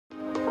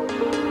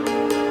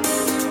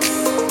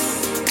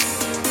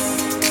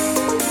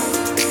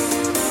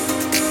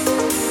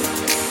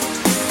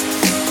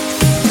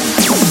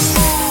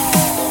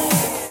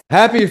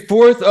Happy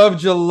 4th of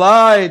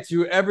July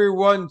to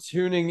everyone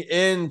tuning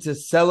in to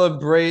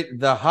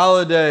celebrate the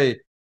holiday.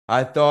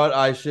 I thought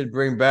I should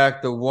bring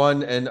back the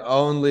one and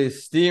only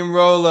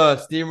Steamrolla.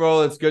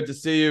 Steamrolla, it's good to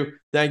see you.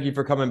 Thank you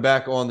for coming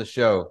back on the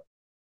show.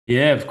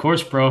 Yeah, of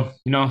course, bro.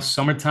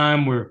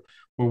 Summertime, we're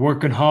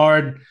working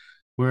hard.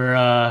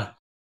 We're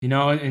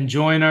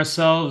enjoying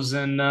ourselves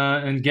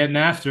and getting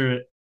after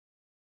it.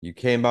 You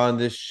came on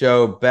this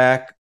show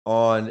back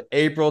on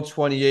April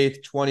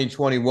 28th,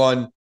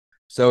 2021.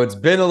 So it's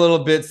been a little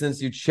bit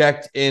since you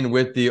checked in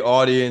with the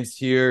audience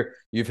here.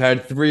 You've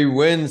had 3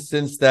 wins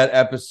since that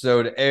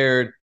episode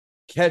aired.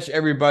 Catch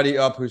everybody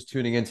up who's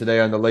tuning in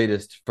today on the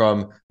latest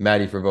from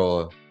Matty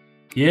Frivola.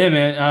 Yeah,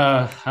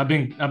 man. I've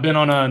been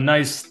on a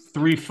nice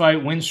 3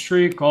 fight win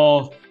streak,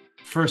 all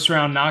first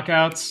round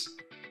knockouts.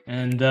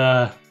 And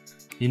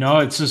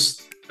it's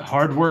just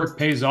hard work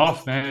pays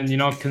off, man.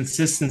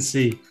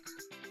 Consistency.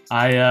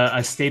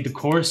 I stayed the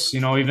course.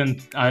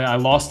 Even I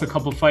lost a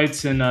couple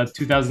fights in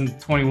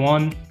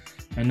 2021,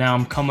 and now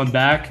I'm coming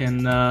back,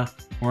 and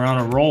we're on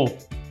a roll.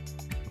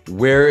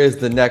 Where is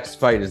the next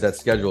fight? Is that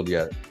scheduled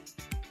yet?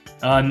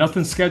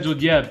 Nothing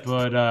scheduled yet,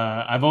 but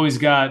I've always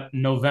got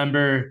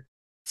November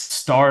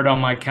start on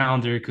my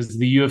calendar because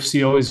the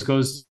UFC always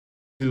goes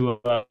to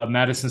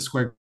Madison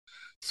Square.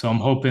 So I'm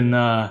hoping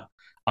I'll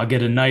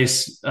get a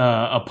nice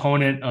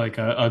opponent, like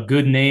a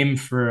good name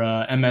for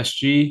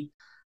MSG,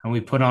 and we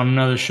put on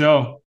another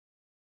show.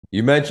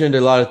 You mentioned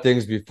a lot of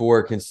things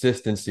before,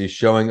 consistency,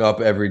 showing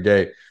up every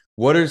day.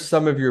 What are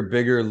some of your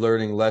bigger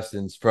learning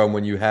lessons from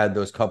when you had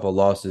those couple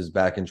losses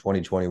back in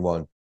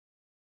 2021?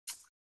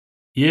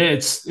 Yeah,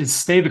 it's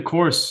stay the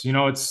course.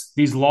 It's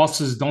these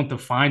losses don't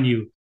define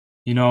you.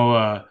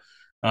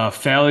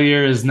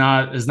 Failure is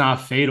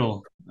not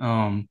fatal.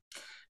 And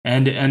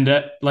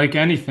like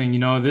anything,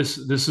 this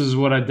is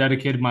what I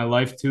dedicated my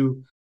life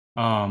to.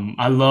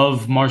 I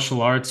love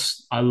martial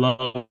arts. I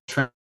love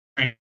training.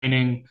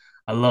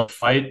 I love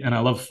fight, and I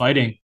love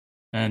fighting.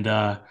 And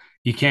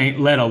you can't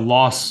let a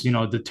loss,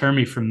 deter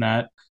me from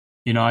that.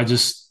 I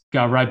just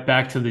got right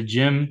back to the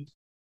gym,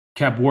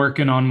 kept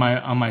working on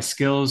my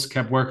skills,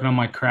 kept working on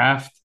my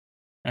craft,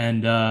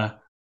 and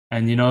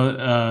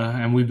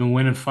and we've been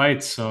winning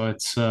fights, so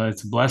it's a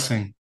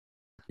blessing.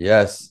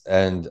 Yes,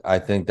 and I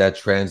think that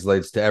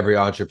translates to every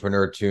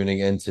entrepreneur tuning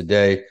in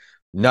today.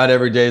 Not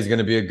every day is going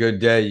to be a good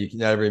day.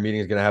 Not every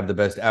meeting is going to have the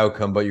best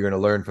outcome, but you're going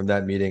to learn from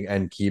that meeting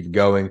and keep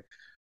going.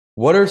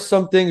 What are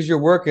some things you're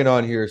working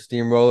on here,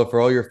 Steamroller, for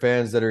all your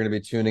fans that are going to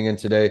be tuning in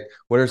today?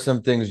 What are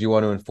some things you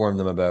want to inform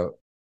them about?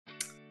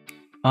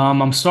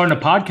 I'm starting a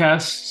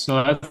podcast,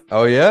 so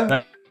Oh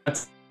yeah,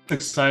 that's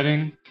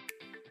exciting.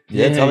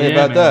 yeah. Yeah, Tell me yeah,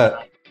 about man.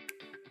 that.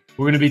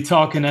 We're gonna be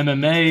talking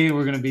MMA.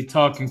 We're gonna be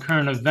talking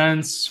current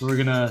events. We're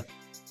gonna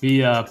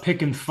be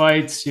picking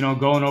fights.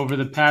 Going over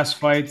the past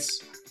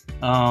fights,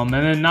 and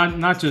then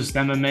not just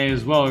MMA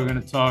as well. We're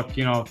gonna talk.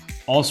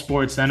 All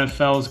sports.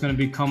 NFL is gonna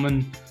be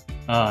coming.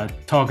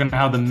 Talking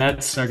how the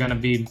Mets are gonna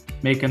be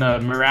making a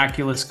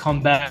miraculous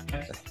comeback.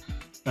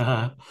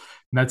 Uh,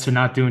 Mets are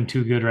not doing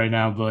too good right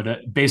now,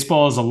 but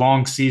baseball is a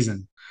long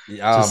season, Oh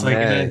just like it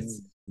man,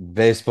 is.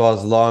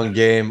 baseball's a long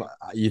game.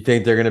 You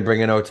think they're going to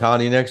bring in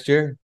Otani next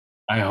year?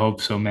 I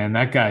hope so, man.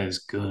 That guy is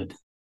good.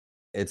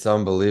 It's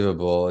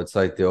unbelievable. It's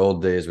like the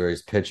old days where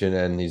he's pitching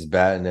and he's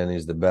batting and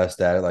he's the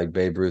best at it, like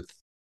Babe Ruth.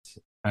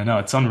 I know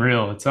it's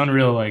unreal. It's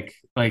unreal. Like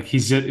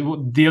he's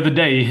the other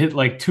day he hit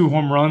like 2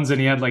 home runs and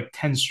he had like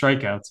 10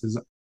 strikeouts.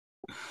 Is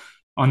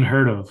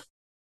unheard of.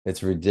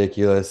 It's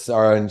ridiculous.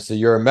 All right, so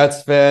you're a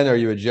Mets fan. Are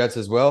you a Jets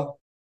as well?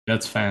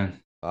 Jets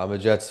fan. I'm a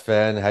Jets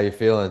fan. How you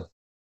feeling?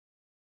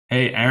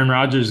 Hey, Aaron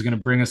Rodgers is gonna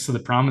bring us to the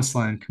promised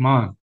land. Come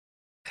on.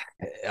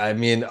 I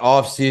mean,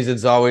 off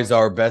season's always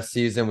our best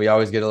season. We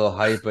always get a little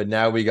hype, but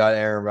now we got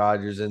Aaron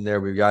Rodgers in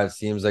there. We've got, it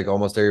seems like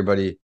almost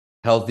everybody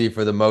healthy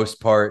for the most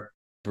part.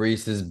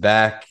 Brees is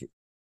back.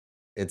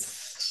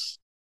 It's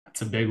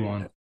That's a big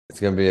one.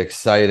 it's gonna be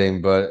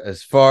exciting. But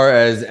as far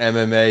as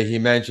MMA, he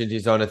mentioned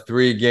he's on a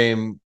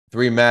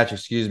 3-match,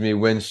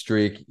 win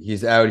streak.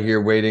 He's out here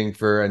waiting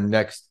for a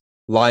next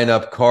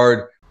lineup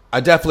card. I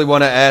definitely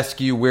want to ask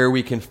you where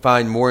we can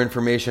find more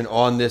information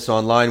on this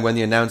online when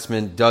the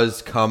announcement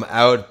does come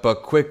out.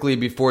 But quickly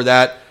before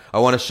that, I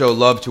want to show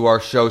love to our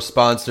show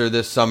sponsor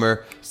this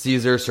summer,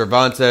 Cesar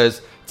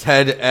Cervantes,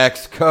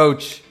 TEDx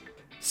coach,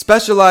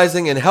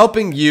 specializing in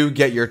helping you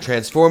get your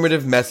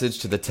transformative message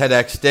to the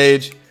TEDx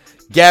stage.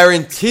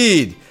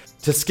 Guaranteed.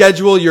 To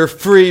schedule your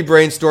free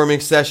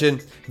brainstorming session,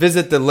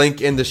 visit the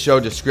link in the show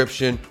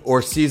description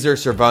or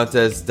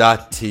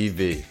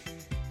CesarCervantes.tv.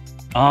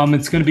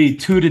 It's gonna be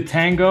two to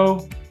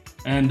tango,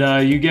 and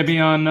you get me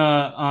on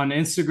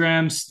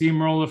Instagram,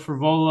 Steamrolla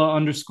Frivola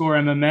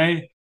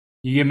 _MMA.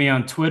 You get me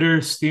on Twitter,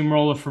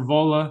 Steamrolla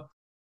Frivola.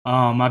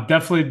 I've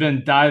definitely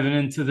been diving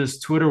into this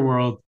Twitter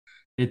world.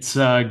 It's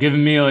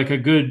given me like a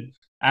good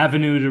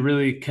avenue to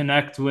really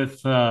connect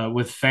with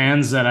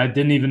fans that I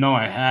didn't even know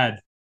I had.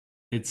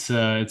 It's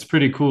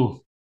pretty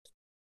cool.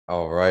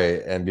 All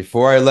right. And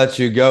before I let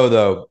you go,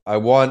 though, I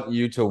want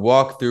you to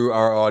walk through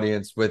our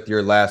audience with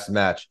your last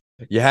match.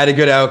 You had a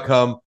good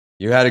outcome.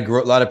 You had a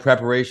lot of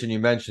preparation. You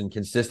mentioned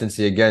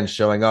consistency again,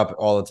 showing up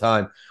all the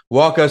time.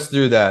 Walk us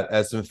through that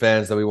as some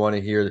fans that we want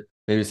to hear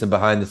maybe some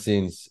behind the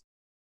scenes.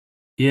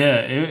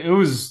 Yeah, it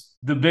was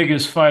the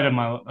biggest fight of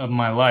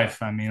my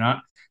life. I mean,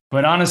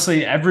 but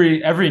honestly,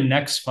 every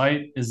next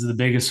fight is the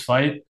biggest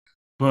fight.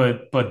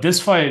 But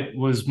this fight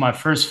was my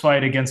first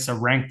fight against a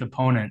ranked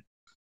opponent.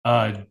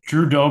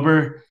 Drew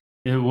Dober,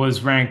 it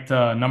was ranked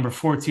number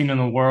 14 in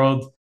the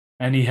world,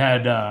 and he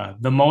had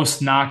the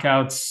most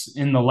knockouts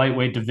in the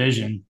lightweight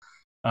division.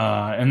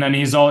 And then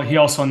he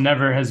also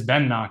never has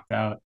been knocked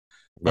out.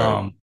 Right.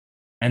 Um,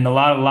 and a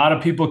lot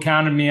of people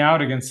counted me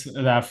out against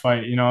that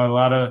fight. You know, a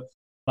lot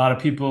of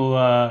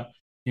people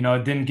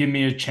didn't give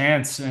me a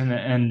chance,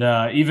 and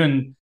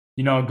even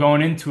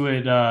going into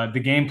it,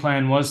 the game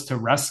plan was to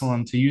wrestle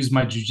him, to use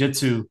my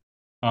jujitsu,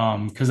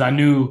 because I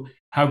knew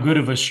how good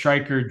of a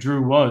striker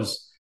Drew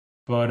was.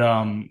 But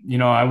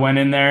I went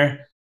in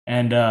there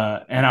and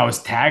I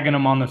was tagging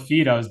him on the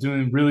feet. I was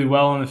doing really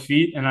well on the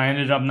feet, and I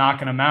ended up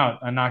knocking him out.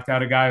 I knocked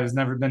out a guy who's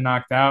never been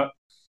knocked out,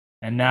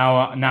 and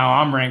now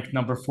I'm ranked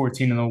number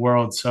 14 in the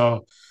world.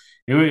 So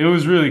it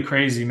was really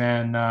crazy,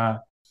 man. I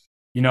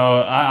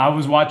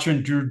was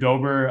watching Drew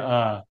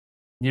Dober.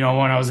 When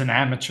I was an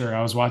amateur,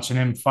 I was watching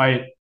him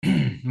fight,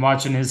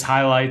 watching his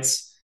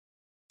highlights.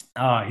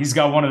 He's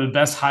got one of the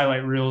best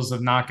highlight reels of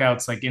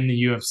knockouts like in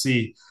the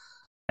UFC,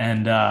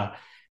 and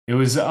it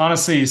was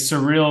honestly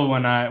surreal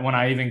when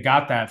I even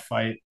got that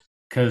fight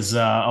because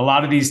a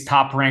lot of these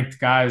top ranked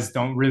guys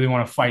don't really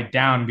want to fight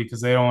down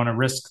because they don't want to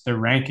risk their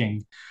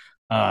ranking.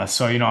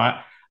 So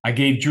I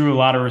gave Drew a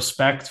lot of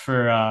respect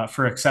for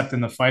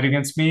accepting the fight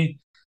against me,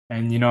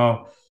 and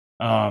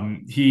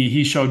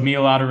he showed me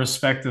a lot of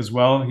respect as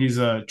well. He's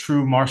a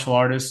true martial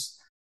artist,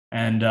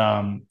 and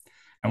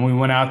we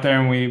went out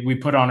there and we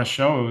put on a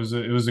show.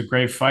 It was a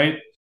great fight,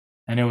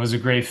 and it was a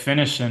great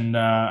finish, and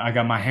I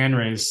got my hand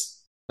raised.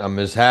 I'm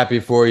just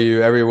happy for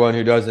you. Everyone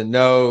who doesn't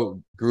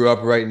know, grew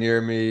up right near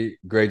me.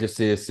 Great to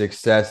see a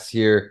success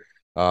here,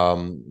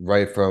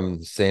 right from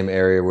the same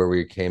area where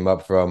we came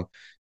up from.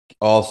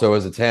 Also,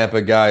 as a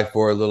Tampa guy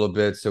for a little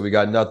bit, so we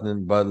got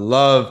nothing but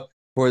love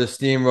for the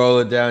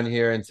Steamroller down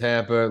here in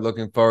Tampa.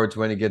 Looking forward to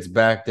when he gets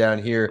back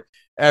down here.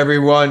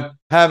 Everyone,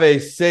 have a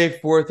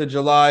safe 4th of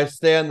July.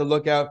 Stay on the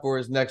lookout for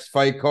his next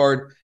fight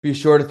card. Be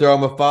sure to throw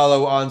him a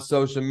follow on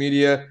social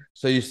media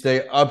so you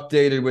stay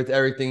updated with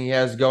everything he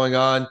has going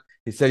on.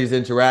 He said he's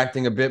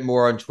interacting a bit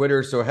more on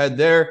Twitter, so head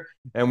there.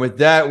 And with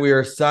that, we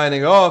are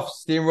signing off.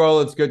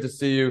 Steamroll, it's good to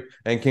see you,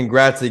 and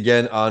congrats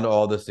again on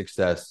all the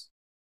success.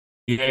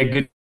 Yeah,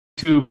 good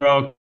too,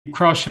 bro. Keep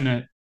crushing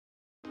it.